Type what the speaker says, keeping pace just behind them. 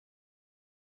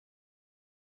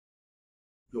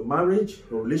Your marriage,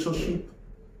 your relationship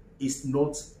is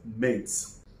not meant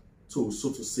to,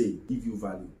 so to say, give you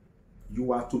value.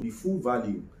 You are to be full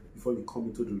value before you come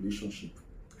into the relationship.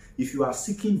 If you are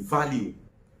seeking value,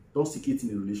 don't seek it in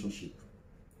a relationship.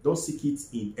 Don't seek it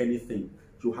in anything.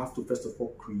 You have to first of all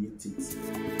create it.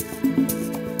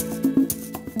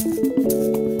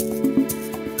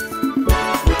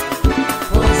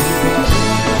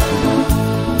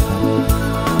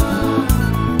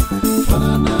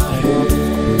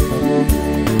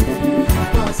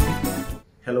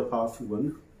 Hello, powerful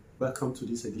one. Welcome to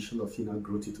this edition of Inner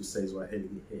Growth to Osezuah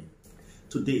Elimihe.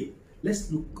 Today, let's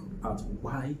look at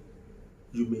why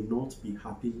you may not be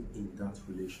happy in that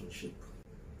relationship.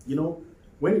 You know,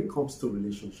 when it comes to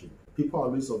relationship, people are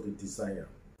always of the desire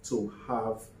to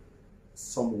have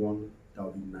someone that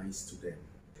will be nice to them.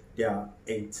 Their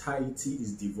entirety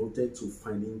is devoted to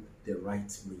finding the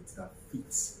right mate that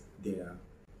fits their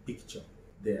picture,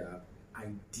 their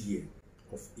idea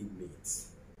of a mate.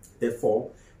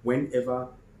 Therefore, whenever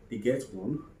they get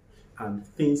one and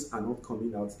things are not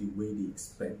coming out the way they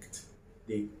expect,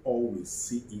 they always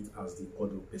see it as the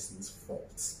other person's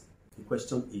fault. The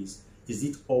question is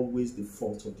it always the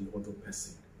fault of the other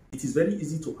person? It is very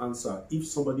easy to answer if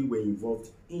somebody were involved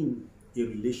in a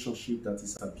relationship that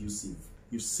is abusive.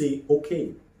 You say,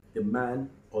 okay, the man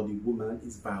or the woman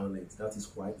is violent. That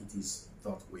is why it is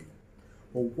that way.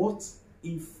 But what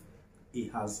if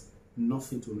it has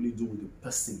nothing to really do with the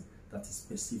person that is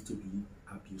perceived to be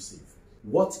abusive?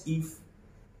 What if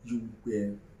you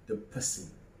were the person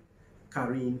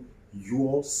carrying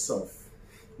yourself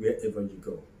wherever you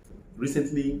go?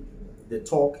 Recently, the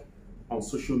talk on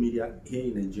social media here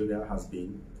in Nigeria has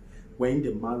been, when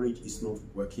the marriage is not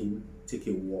working, take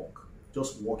a walk.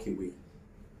 Just walk away.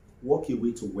 Walk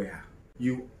away to where?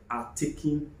 You are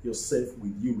taking yourself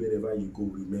with you wherever you go.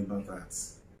 Remember that.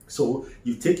 So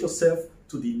you take yourself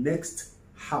to the next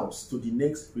house, to the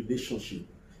next relationship,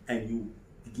 and you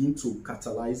begin to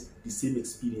catalyze the same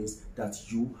experience that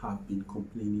you have been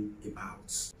complaining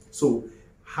about. So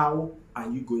how are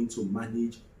you going to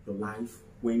manage your life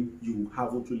when you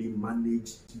haven't really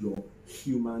managed your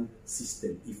human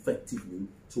system effectively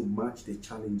to match the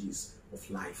challenges of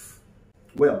life?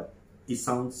 Well, it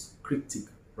sounds cryptic,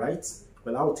 right?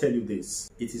 Well, I'll tell you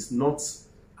this. It is not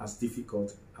as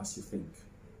difficult as you think.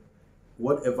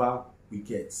 Whatever we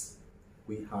get,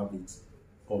 we have it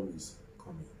always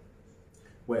coming.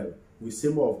 Well, we'll say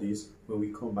more of this when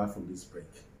we come back from this break.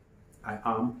 I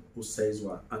am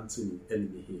Osezuah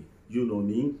Elimihe. You know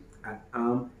me. I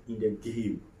am in the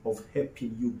game of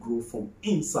helping you grow from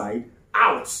inside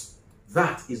out.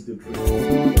 That is the dream.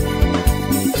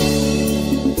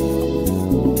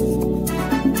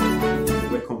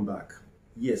 Welcome back.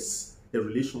 Yes, the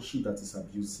relationship that is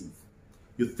abusive.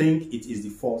 You think it is the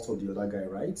fault of the other guy,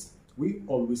 right? We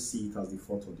always see it as the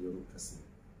fault of the other person.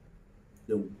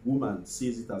 The woman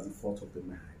sees it as the fault of the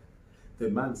man. The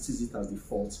man sees it as the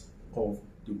fault of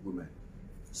the woman.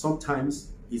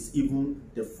 Sometimes it's even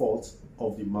the fault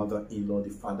of the mother-in-law, the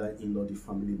father-in-law, the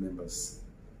family members.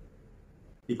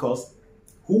 Because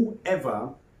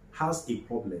whoever has a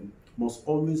problem must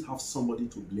always have somebody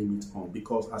to blame it on.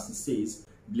 Because as it says,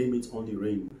 blame it on the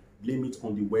rain, blame it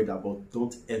on the weather, but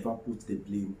don't ever put the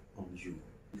blame on you.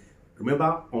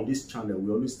 Remember, on this channel,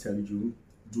 we always tell you,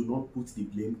 do not put the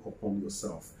blame upon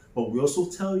yourself. But we also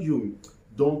tell you,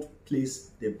 don't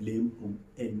place the blame on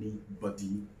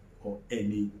anybody or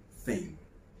anything.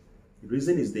 The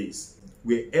reason is this: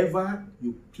 wherever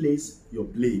you place your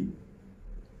blame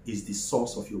is the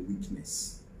source of your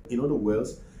weakness. In other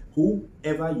words,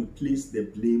 whoever you place the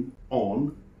blame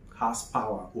on has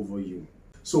power over you.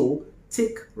 So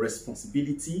take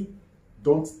responsibility.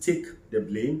 Don't take the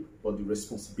blame, but the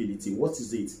responsibility. What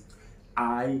is it?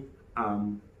 I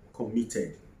am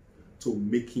committed to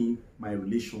making my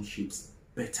relationships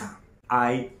better.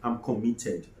 I am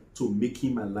committed to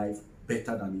making my life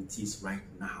better than it is right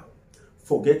now.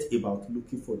 Forget about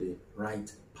looking for the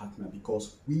right partner,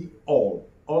 because we all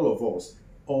of us,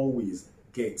 always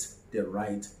get the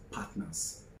right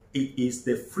partners. It is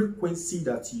the frequency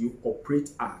that you operate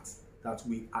at that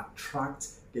will attract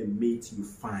the mate you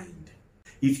find.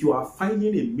 If you are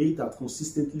finding a mate that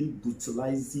consistently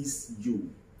brutalizes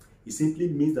you, it simply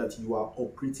means that you are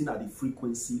operating at the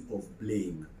frequency of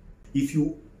blame. If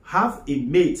you have a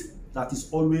mate that is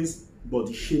always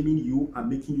body shaming you and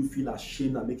making you feel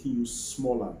ashamed and making you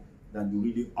smaller than you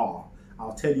really are,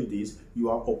 I'll tell you this: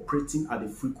 you are operating at the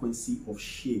frequency of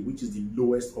shame, which is the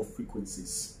lowest of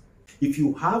frequencies. If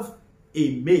you have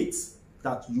a mate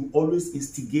that you always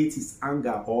instigate his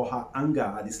anger or her anger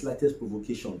at the slightest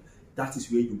provocation, that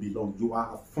is where you belong. You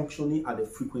are functioning at the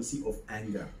frequency of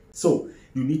anger. So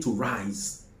you need to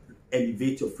rise,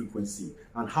 elevate your frequency.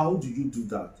 And how do you do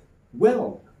that?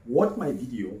 Well, watch my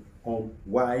video on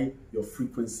why your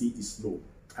frequency is low.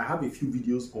 I have a few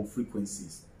videos on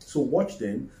frequencies. So watch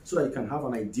them so that you can have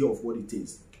an idea of what it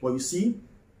is. But you see,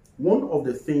 one of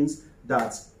the things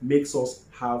that makes us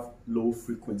have low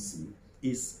frequency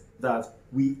is that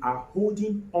we are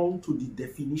holding on to the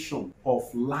definition of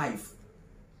life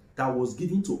that was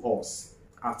given to us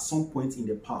at some point in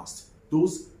the past.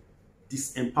 Those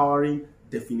disempowering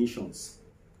definitions.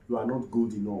 You are not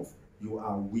good enough. You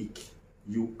are weak.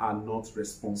 You are not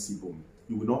responsible.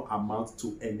 You will not amount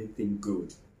to anything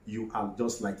good. You are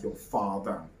just like your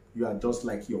father. You are just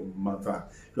like your mother.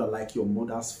 You are like your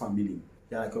mother's family.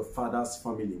 You are like your father's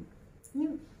family. Yeah.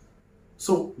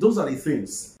 So those are the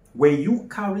things. When you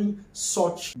carry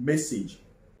such message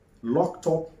locked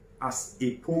up as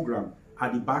a program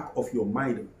at the back of your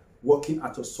mind, working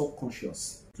at your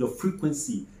subconscious, your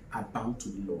frequency are bound to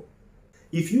be low.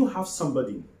 If you have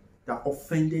somebody that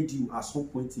offended you at some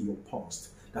point in your past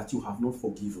that you have not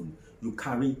forgiven, you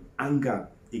carry anger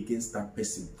against that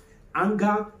person.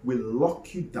 Anger will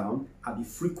lock you down at the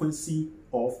frequency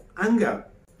of anger,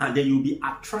 and then you'll be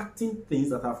attracting things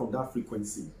that are from that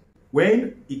frequency.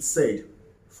 When it's said,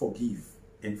 forgive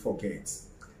and forget,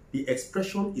 the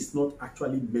expression is not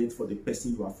actually meant for the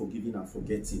person you are forgiving and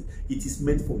forgetting. It is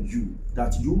meant for you,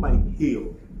 that you might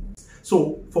heal.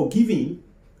 So forgiving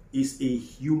is a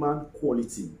human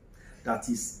quality that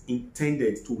is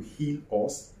intended to heal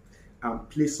us and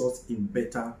place us in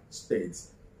better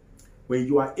states. When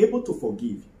you are able to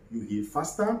forgive, you heal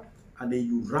faster, and then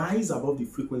you rise above the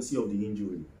frequency of the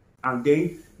injury. And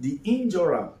then the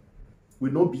injurer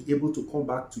will not be able to come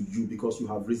back to you because you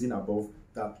have risen above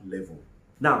that level.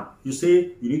 Now, you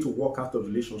say you need to walk out of the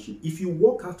relationship. If you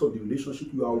walk out of the relationship,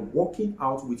 you are walking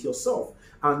out with yourself.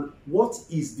 And what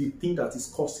is the thing that is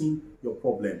causing your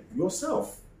problem?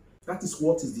 Yourself. That is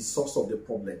what is the source of the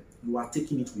problem. You are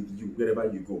taking it with you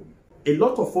wherever you go. A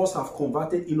lot of us have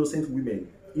converted innocent women,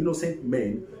 innocent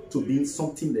men to being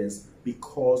something less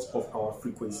because of our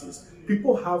frequencies.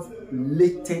 People have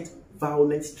latent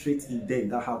violent traits in them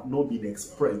that have not been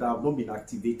expressed, that have not been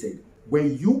activated.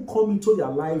 When you come into their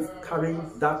life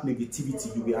carrying that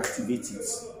negativity, you will activate it.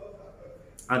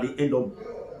 And they end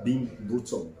up being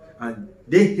brutal. And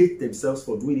they hate themselves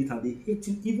for doing it, and they hate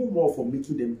you even more for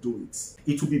making them do it.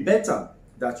 It will be better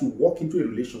that you walk into a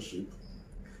relationship,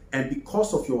 and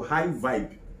because of your high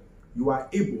vibe, you are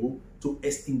able to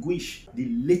extinguish the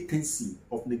latency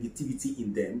of negativity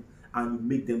in them, and you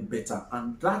make them better.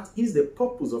 And that is the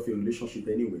purpose of a relationship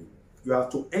anyway. You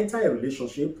have to enter a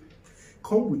relationship,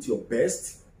 come with your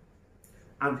best,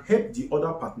 and help the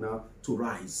other partner to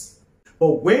rise.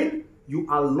 But when you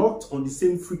are locked on the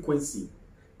same frequency,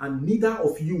 and neither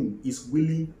of you is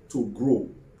willing to grow,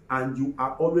 and you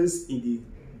are always in the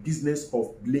business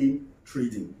of blame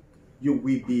trading, you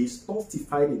will be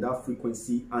stultified in that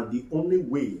frequency, and the only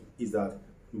way is that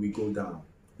you will go down.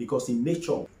 Because in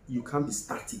nature, you can't be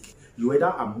static. You either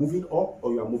are moving up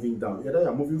or you are moving down. Either you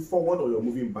are moving forward or you're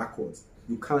moving backwards.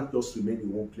 You can't just remain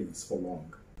in one place for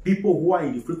long. People who are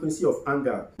in the frequency of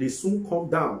anger, they soon come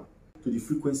down to the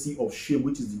frequency of shame,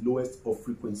 which is the lowest of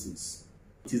frequencies.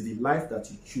 It is the life that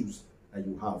you choose that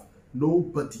you have.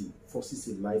 Nobody forces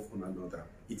a life on another.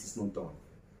 It is not done.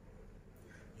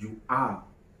 You are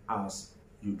as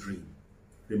you dream.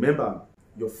 Remember,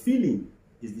 your feeling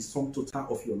is the sum total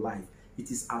of your life.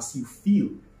 It is as you feel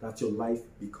that your life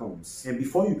becomes. And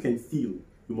before you can feel,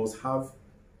 you must have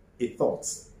a thought.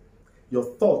 Your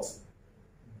thought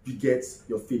begets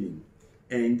your feeling.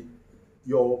 And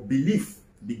your belief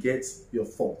begets your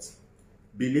thought.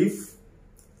 Belief,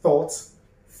 thought,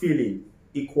 feeling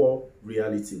equal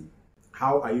reality.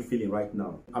 How are you feeling right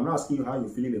now? I'm not asking you how you're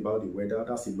feeling about the weather.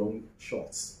 That's a long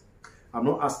shot. I'm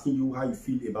not asking you how you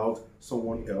feel about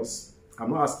someone else.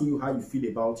 I'm not asking you how you feel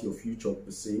about your future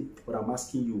per se, but I'm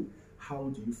asking you, how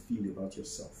do you feel about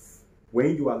yourself?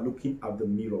 When you are looking at the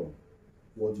mirror,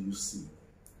 what do you see?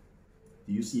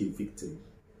 Do you see a victim?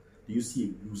 Do you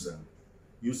see a loser?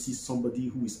 Do you see somebody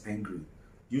who is angry?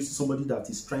 Do you see somebody that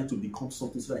is trying to become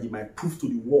something so that he might prove to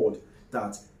the world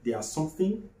that they are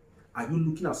something? Are you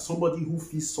looking at somebody who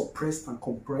feels suppressed and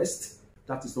compressed?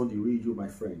 That is not the real you, my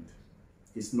friend.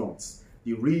 It's not.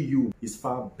 The real you is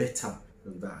far better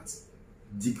than that.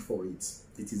 Dig for it.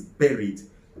 It is buried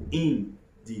in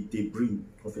the debris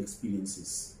of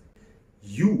experiences.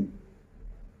 You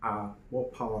are more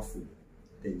powerful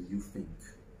than you think.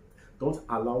 Don't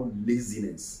allow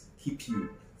laziness keep you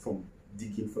from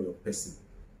digging for your person.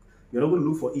 You're not going to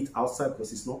look for it outside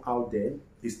because it's not out there.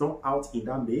 It's not out in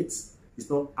that mate. It's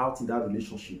not out in that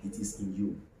relationship. It is in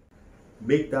you.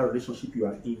 Make that relationship you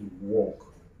are in work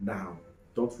now.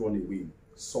 Don't run away.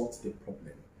 Solve the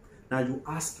problem. Now you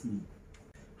ask me,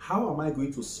 how am I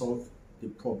going to solve the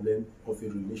problem of a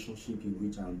relationship in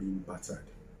which I am being battered?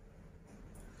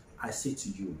 I say to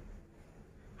you,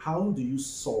 how do you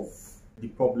solve the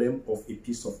problem of a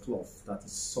piece of cloth that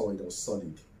is solid or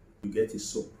solid? You get a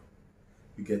soap,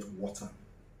 you get water,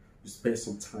 you spend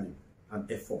some time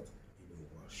and effort in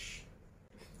a wash.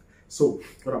 So,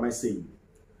 what am I saying?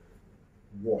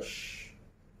 Wash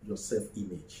your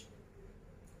self-image.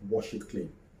 Wash it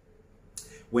clean.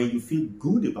 When you feel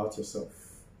good about yourself,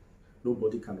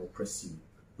 nobody can oppress you.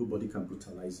 Nobody can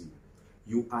brutalize you.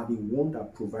 You are the one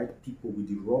that provides people with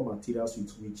the raw materials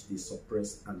with which they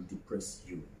suppress and depress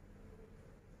you.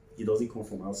 It doesn't come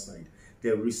from outside.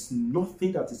 There is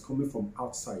nothing that is coming from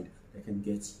outside that can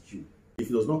get you. If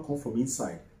it does not come from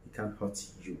inside, it can hurt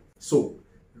you. So,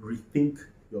 rethink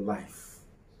your life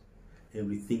and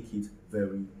rethink it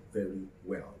very, very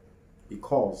well.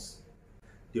 Because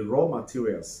the raw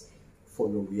materials for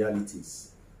your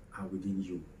realities are within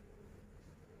you.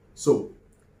 So,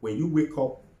 when you wake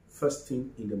up first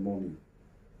thing in the morning,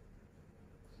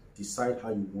 decide how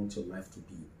you want your life to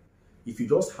be. If you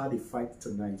just had a fight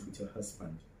tonight with your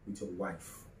husband, with your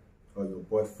wife, or your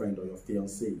boyfriend, or your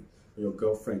fiancé, or your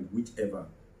girlfriend, whichever,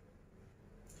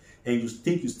 and you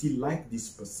think you still like this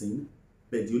person,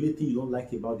 but the only thing you don't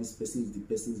like about this person is the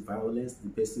person's violence, the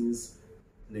person's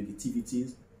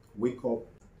negativities, wake up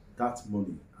that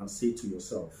morning and say to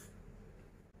yourself,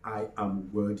 I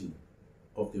am worthy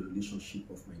of the relationship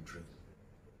of my dream.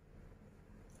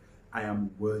 I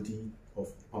am worthy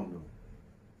of honor.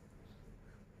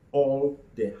 All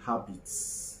the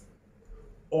habits,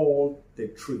 all the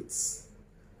traits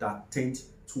that tend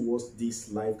towards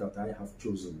this life that I have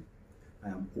chosen, I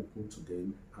am open to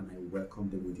them and I welcome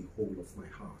them with the whole of my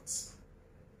heart.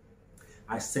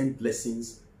 I send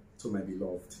blessings to my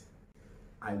beloved.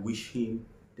 I wish him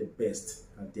the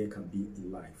best that there can be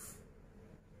in life.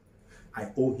 I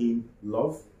owe him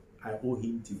love, I owe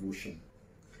him devotion,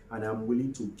 and I'm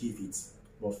willing to give it.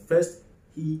 But first,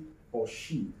 he or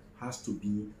she has to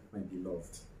be my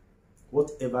beloved.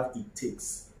 Whatever it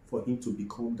takes for him to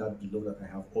become that beloved that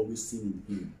I have always seen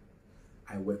in him,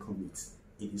 I welcome it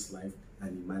in his life and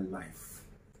in my life.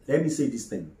 Let me say this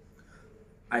thing.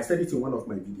 I said it in one of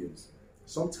my videos.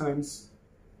 Sometimes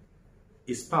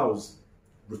a spouse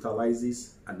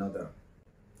brutalizes another,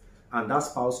 and that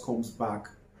spouse comes back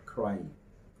crying,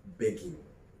 begging,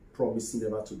 promising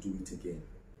never to do it again.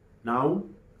 Now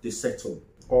they settle,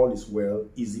 all is well,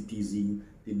 easy peasy,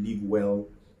 they live well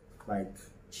like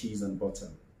cheese and butter.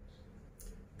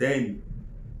 Then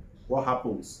what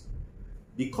happens?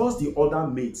 Because the other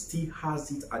mate still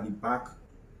has it at the back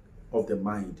of the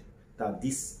mind that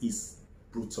this is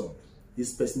brutal,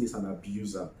 this person is an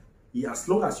abuser, as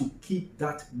long as you keep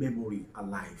that memory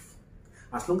alive,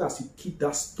 as long as you keep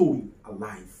that story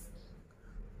alive,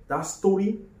 that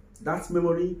story, that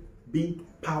memory being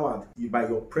powered by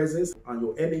your presence and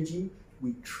your energy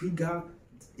will trigger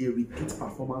a repeat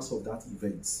performance of that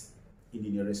event in the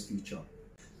nearest future.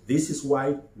 This is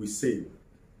why we say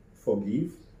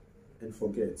forgive and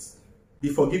forget. The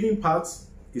forgiving part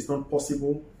is not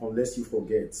possible unless you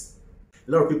forget.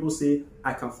 A lot of people say,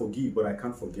 I can forgive, but I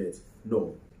can't forget.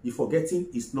 No, the forgetting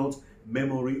is not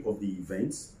memory of the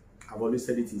events. I've always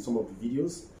said it in some of the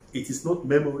videos. It is not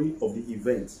memory of the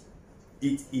event.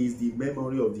 It is the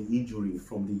memory of the injury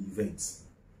from the event.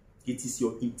 It is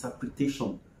your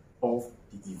interpretation of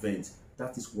the event.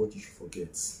 That is what you should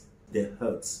forget. The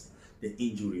hurts, the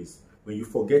injuries. When you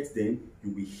forget them,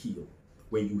 you will heal.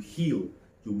 When you heal,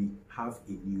 you will have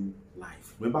a new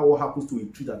life. Remember what happens to a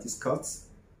tree that is cut?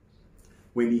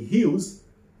 When it heals,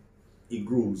 it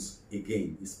grows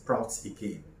again, it sprouts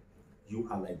again. You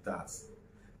are like that.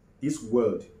 This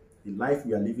world, the life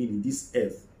we are living in this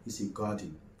earth, is a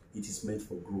garden. It is meant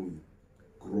for growing.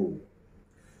 Grow.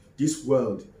 This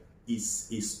world is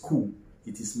a school.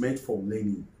 It is meant for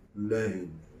learning.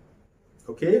 Learn.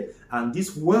 Okay? And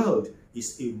this world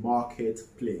is a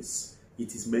marketplace.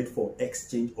 It is meant for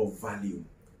exchange of value.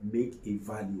 Make a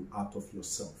value out of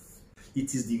yourself.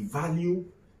 It is the value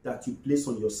that you place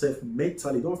on yourself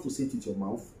mentally. You don't have to say it with your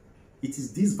mouth. It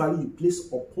is this value you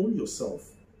place upon yourself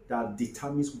that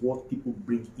determines what people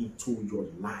bring into your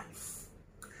life.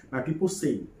 Now, people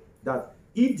say that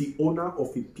if the owner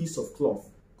of a piece of cloth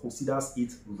considers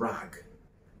it rag,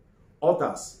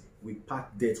 others will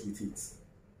pack dirt with it.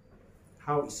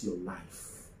 How is your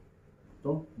life?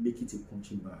 Don't make it a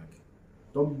punching bag.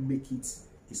 Don't make it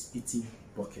a spitting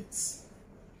bucket.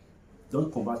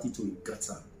 Don't convert it to a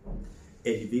gutter.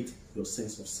 elevate your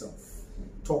sense of self.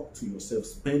 Talk to yourself.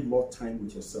 Spend more time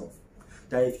with yourself.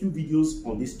 There are a few videos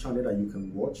on this channel that you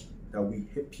can watch that will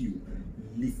help you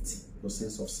lift your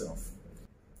sense of self.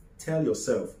 Tell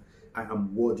yourself, I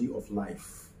am worthy of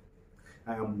life.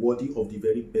 I am worthy of the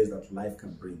very best that life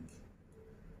can bring.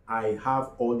 I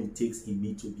have all it takes in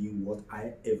me to be what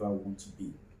I ever want to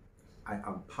be. I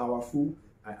am powerful,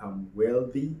 I am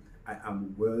wealthy, I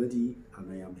am worthy,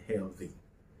 and I am healthy.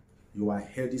 You are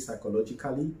healthy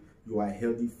psychologically, you are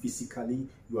healthy physically,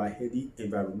 you are healthy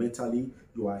environmentally,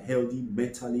 you are healthy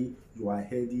mentally, you are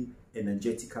healthy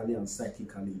energetically and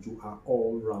psychically. You are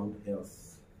all-round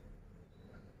health.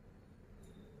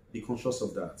 Be conscious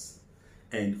of that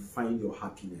and find your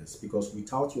happiness, because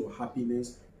without your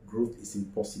happiness, growth is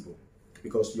impossible.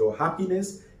 Because your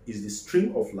happiness is the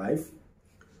stream of life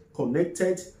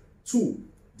connected to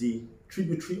the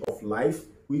tributary of life,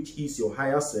 which is your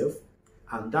higher self,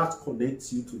 and that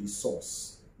connects you to the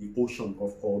source, the ocean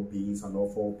of all beings and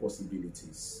of all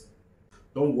possibilities.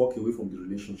 Don't walk away from the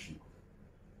relationship.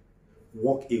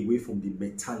 Walk away from the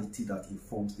mentality that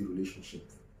informs the relationship.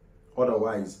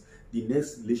 Otherwise, the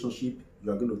next relationship,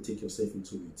 you are going to take yourself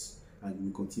into it, and you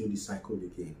will continue the cycle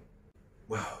again.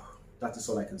 Wow, that is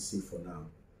all I can say for now.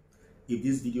 If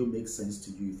this video makes sense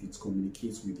to you, if it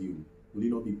communicates with you, will it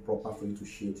not be proper for you to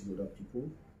share it to other people?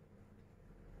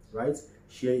 Right?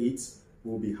 Share it.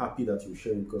 We'll be happy that you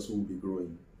share it, because we will be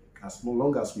growing. As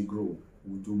long as we grow,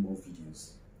 we'll do more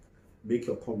videos. Make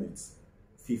your comments.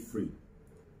 Feel free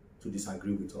to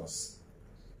disagree with us.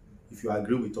 If you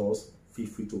agree with us, feel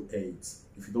free to air it.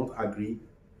 If you don't agree,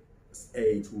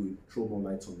 air it. We'll throw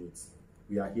more light on it.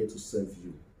 We are here to serve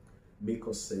you. Make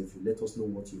us serve you. Let us know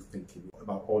what you're thinking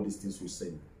about all these things we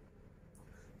say.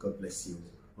 God bless you.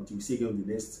 Until we see you again on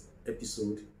the next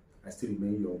episode, I still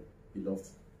remain your beloved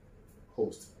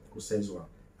host, Osezuah,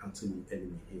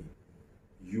 Elimihe.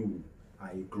 You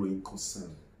are a growing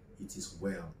concern. It is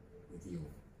well with you.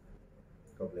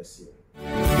 God bless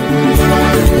you.